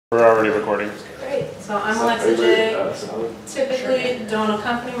We're already recording. Great. So I'm Alexa J. Typically don't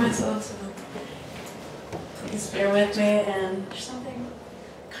accompany myself, so please bear with me. And there's something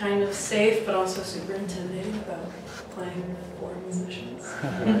kind of safe but also super intimidating about playing with four musicians.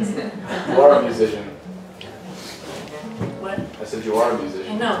 You are a musician. What? I said you are a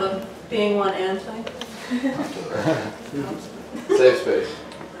musician. I know, but being one and playing. Safe space.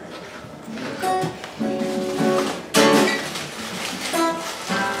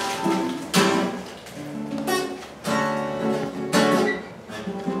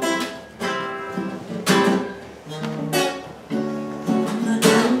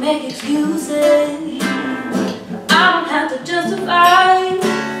 Make excuses. I don't have to justify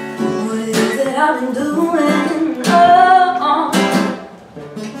what it is that I've been doing. Oh,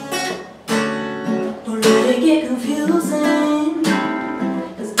 don't let it get confusing,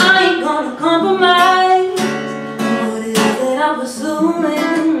 'cause I ain't gonna compromise what it is that I'm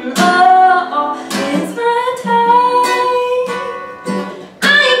pursuing. Oh, it's my time. I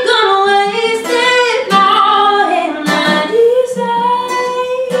ain't gonna waste it, no, and I decide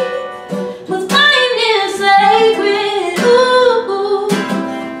what's mine is sacred. Ooh, ooh.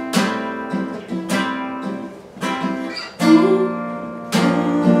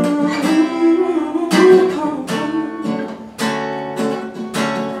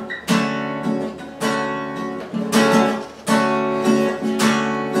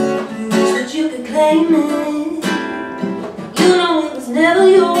 You wish that you could claim it. You know it was never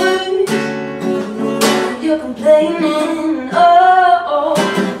yours. You're complaining. Oh,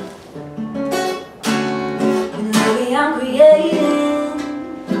 and maybe I'm creating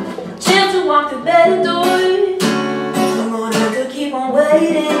a chance to walk through better doors. I'm gonna have to keep on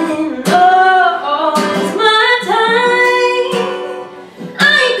waiting. Oh, it's my time. I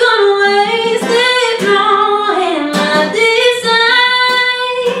ain't gonna waste it, no, and I decide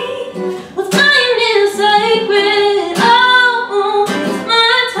what's mine is sacred. Oh, it's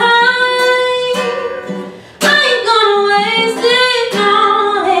my time. I ain't gonna waste it, no,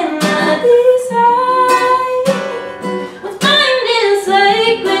 and I decide what's mine is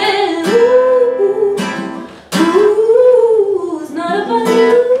sacred. Ooh, it's not about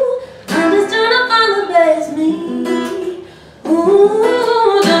you. I'm just trying to find the best me.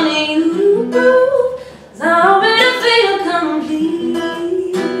 Ooh, don't need you to prove, 'cause I already feel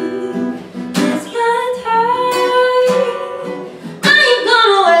complete. It's my time. I ain't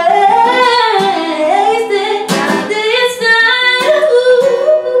gonna waste it. I decide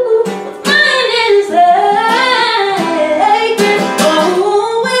what's mine is sacred.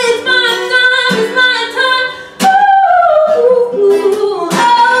 Oh, it's my time. It's my time. Ooh,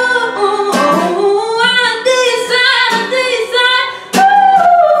 oh, I decide.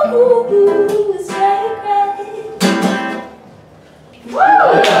 Ooh, it's sacred.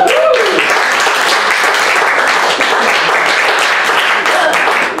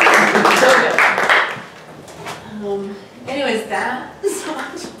 Anyways, that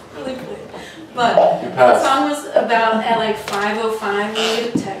song's really good. But You the passed. song was about at like 5:05 you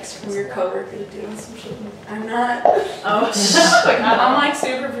get a text from your coworker doing some shit. I'm not. Oh, I'm like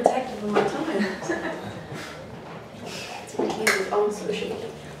super protective of my time. It's my keys are all so shaky.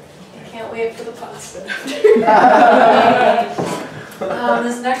 I can't wait for the pasta.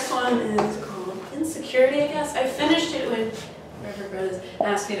 This next one is called Insecurity, I guess. I finished it when Reverend Brothers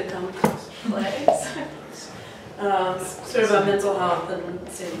asked me to come play. Sort of about mental health and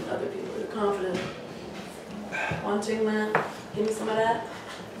seeing other people who are confident. Wanting that. Give me some of that.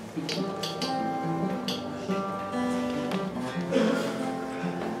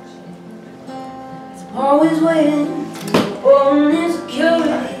 Always waiting, own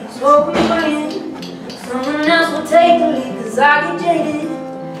insecurities, always waiting. Someone else will take the lead, 'cause I get jaded.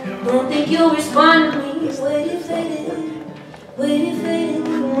 Don't think you'll respond to me. Waiting, faded, waiting, faded.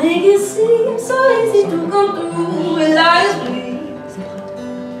 You make it seem so easy to come through with lies, please.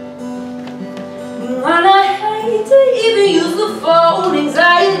 While I hate to even use the phone,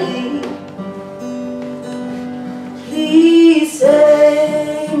 anxiety. Please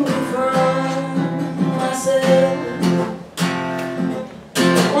save me from myself. I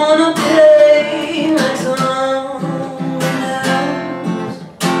wanna play like someone else.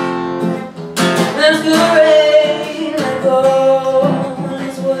 Masquerade like all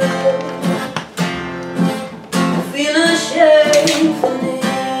is well. I feel ashamed for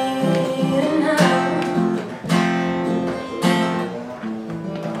needing now.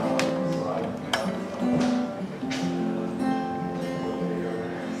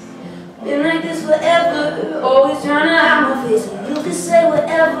 Been like this forever, always trying to hide my face. And you can say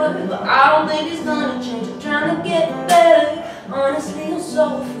whatever, but I don't think it's gonna change. I'm trying to get better. Honestly, I'm so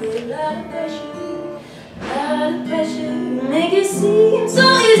afraid. with a lot of pressure. You make it seem so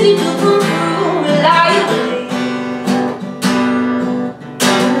easy to come through reliably.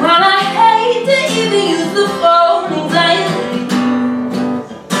 While I hate to even use the phone, anxiety.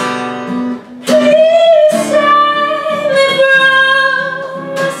 Please save me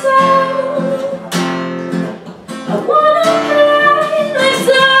from myself. I wanna play like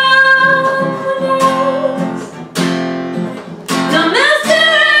someone else. Now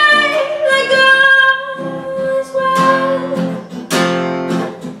masquerade like all is well.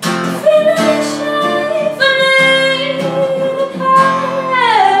 Finish life I need and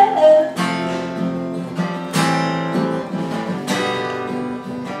have.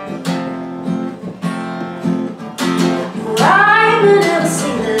 I've never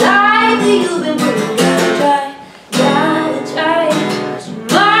seen the light that you've been putting. Gotta try.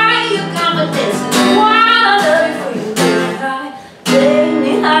 Admire your confidence and while I love you for you, take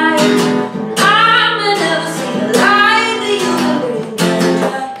me high. I've never seen the light that you've been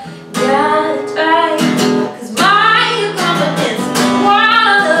putting. Gotta try. Cause admire your confidence and while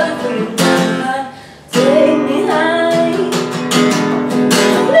I love you for you, take me high.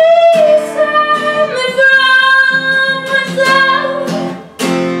 Please save me from myself.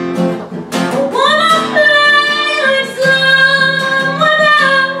 I wanna play like someone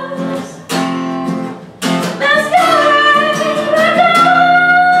else. Masquerade like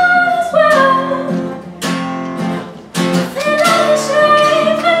all is well. Finish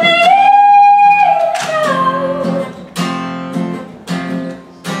life I need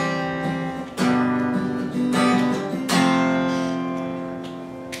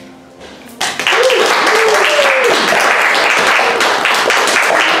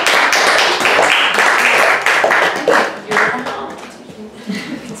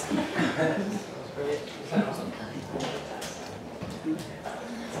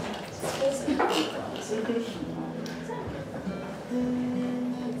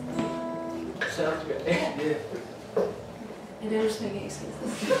Sounds good. Yeah. And I'm just making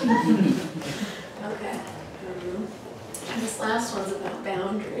excuses. Okay. This last one's about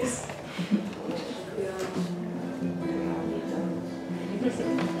boundaries.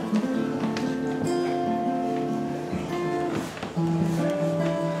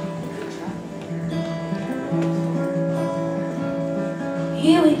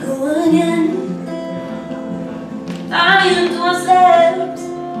 Here we go again, lying to ourselves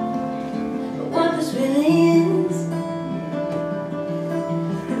what this really is.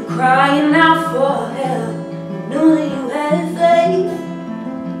 And crying out for help, knew that you had faith,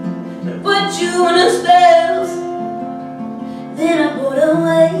 but put you in a spells. Then I put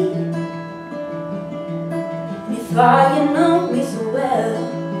away. If I you know me so well,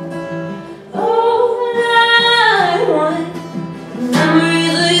 all I want.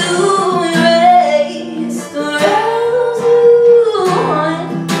 Memories of you erased, or else you want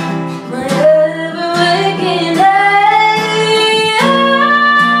my ever waking day.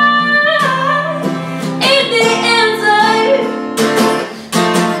 Ain't the answer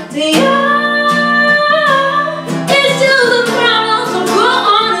to you. It's just the problem, so go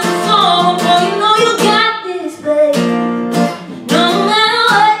on and solve. Boy, you know you got this, babe. No matter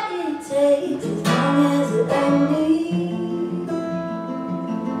what it takes, as long as it let me.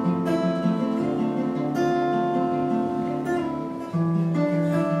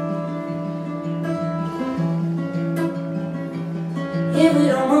 If we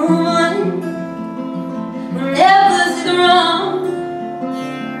don't move on, we'll never see the wrong.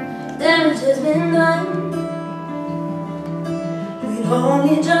 Damage has been done. We've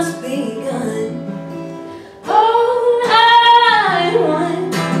only just begun.